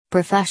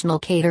Professional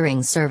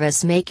catering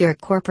service make your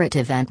corporate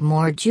event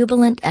more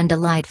jubilant and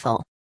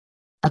delightful.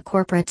 A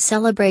corporate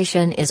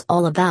celebration is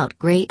all about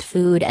great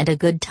food and a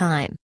good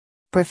time.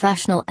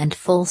 Professional and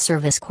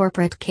full-service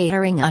corporate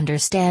catering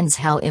understands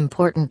how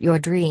important your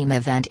dream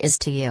event is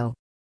to you.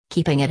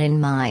 Keeping it in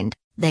mind,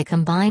 they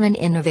combine an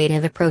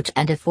innovative approach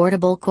and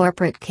affordable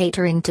corporate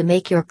catering to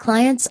make your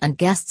clients and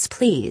guests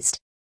pleased.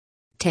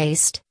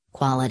 Taste,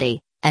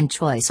 quality, and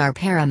choice are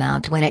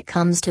paramount when it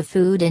comes to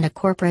food in a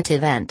corporate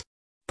event.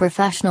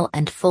 Professional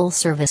and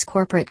full-service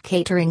corporate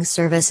catering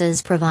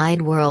services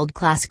provide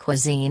world-class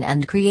cuisine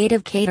and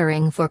creative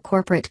catering for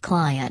corporate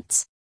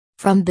clients.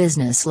 From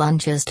business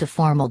lunches to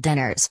formal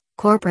dinners,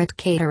 corporate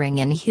catering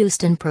in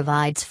Houston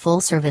provides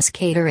full-service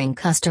catering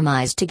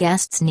customized to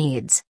guests'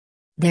 needs.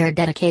 Their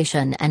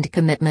dedication and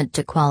commitment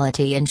to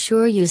quality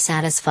ensure you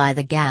satisfy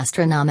the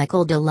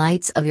gastronomical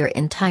delights of your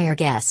entire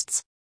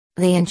guests.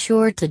 They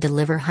ensure to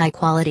deliver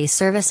high-quality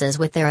services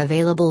with their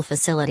available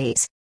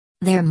facilities.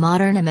 Their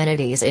modern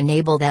amenities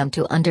enable them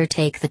to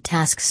undertake the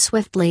tasks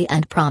swiftly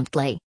and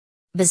promptly.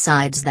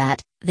 Besides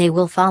that, they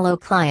will follow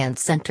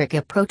client-centric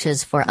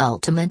approaches for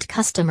ultimate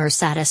customer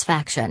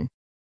satisfaction.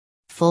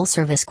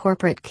 Full-service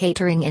corporate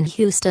catering in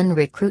Houston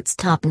recruits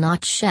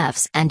top-notch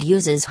chefs and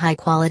uses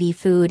high-quality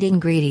food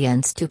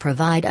ingredients to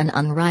provide an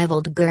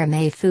unrivaled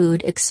gourmet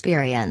food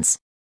experience.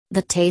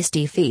 The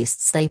tasty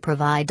feasts they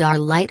provide are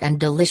light and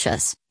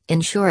delicious,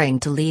 ensuring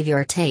to leave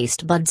your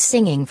taste buds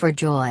singing for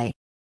joy.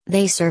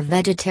 They serve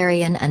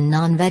vegetarian and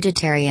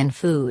non-vegetarian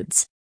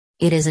foods.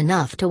 It is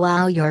enough to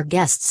wow your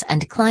guests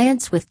and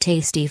clients with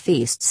tasty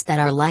feasts that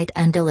are light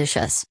and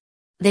delicious.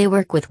 They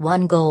work with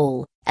one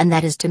goal, and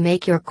that is to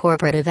make your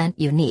corporate event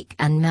unique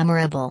and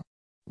memorable.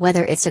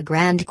 Whether it's a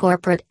grand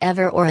corporate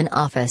event or an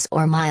office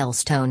or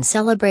milestone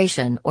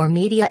celebration or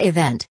media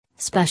event,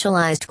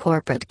 specialized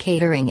corporate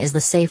catering is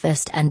the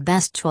safest and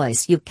best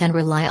choice you can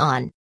rely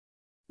on.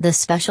 The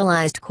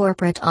specialized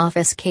corporate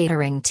office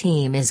catering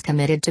team is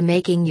committed to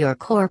making your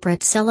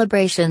corporate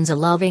celebrations a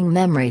loving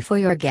memory for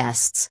your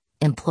guests,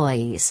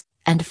 employees,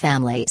 and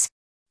families.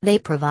 They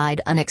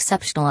provide an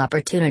exceptional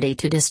opportunity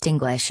to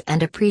distinguish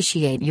and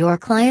appreciate your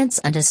clients'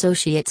 and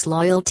associates'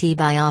 loyalty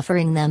by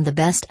offering them the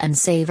best and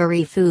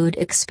savory food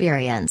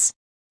experience.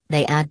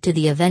 They add to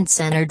the event's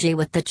energy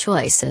with the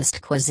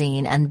choicest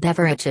cuisine and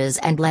beverages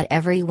and let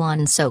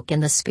everyone soak in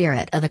the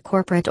spirit of a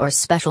corporate or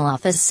special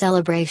office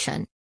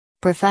celebration.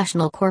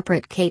 Professional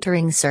corporate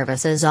catering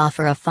services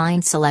offer a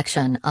fine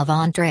selection of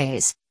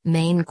entrees,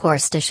 main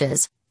course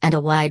dishes, and a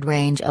wide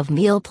range of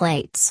meal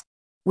plates.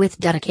 With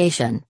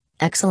dedication,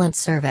 excellent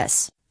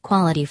service,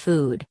 quality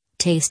food,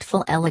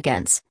 tasteful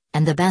elegance,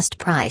 and the best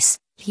price,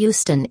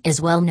 Houston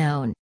is well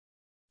known.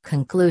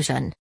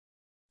 Conclusion.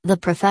 The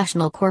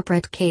professional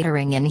corporate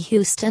catering in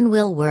Houston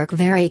will work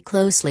very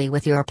closely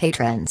with your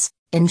patrons,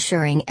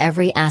 ensuring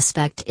every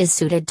aspect is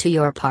suited to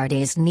your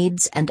party's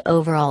needs and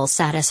overall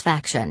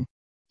satisfaction.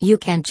 You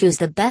can choose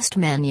the best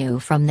menu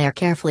from their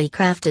carefully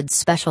crafted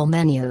special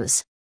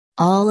menus.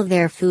 All of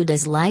their food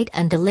is light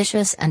and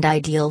delicious and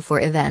ideal for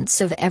events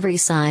of every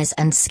size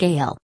and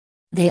scale.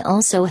 They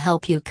also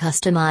help you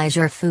customize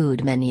your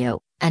food menu,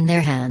 and their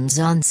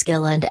hands-on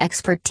skill and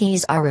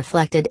expertise are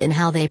reflected in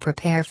how they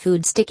prepare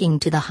food sticking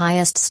to the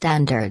highest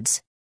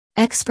standards.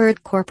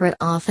 Expert corporate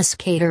office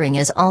catering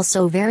is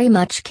also very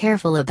much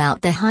careful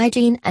about the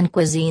hygiene and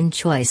cuisine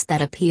choice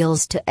that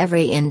appeals to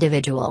every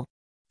individual.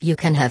 You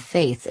can have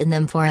faith in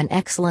them for an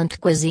excellent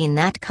cuisine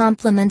that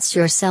complements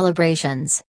your celebrations.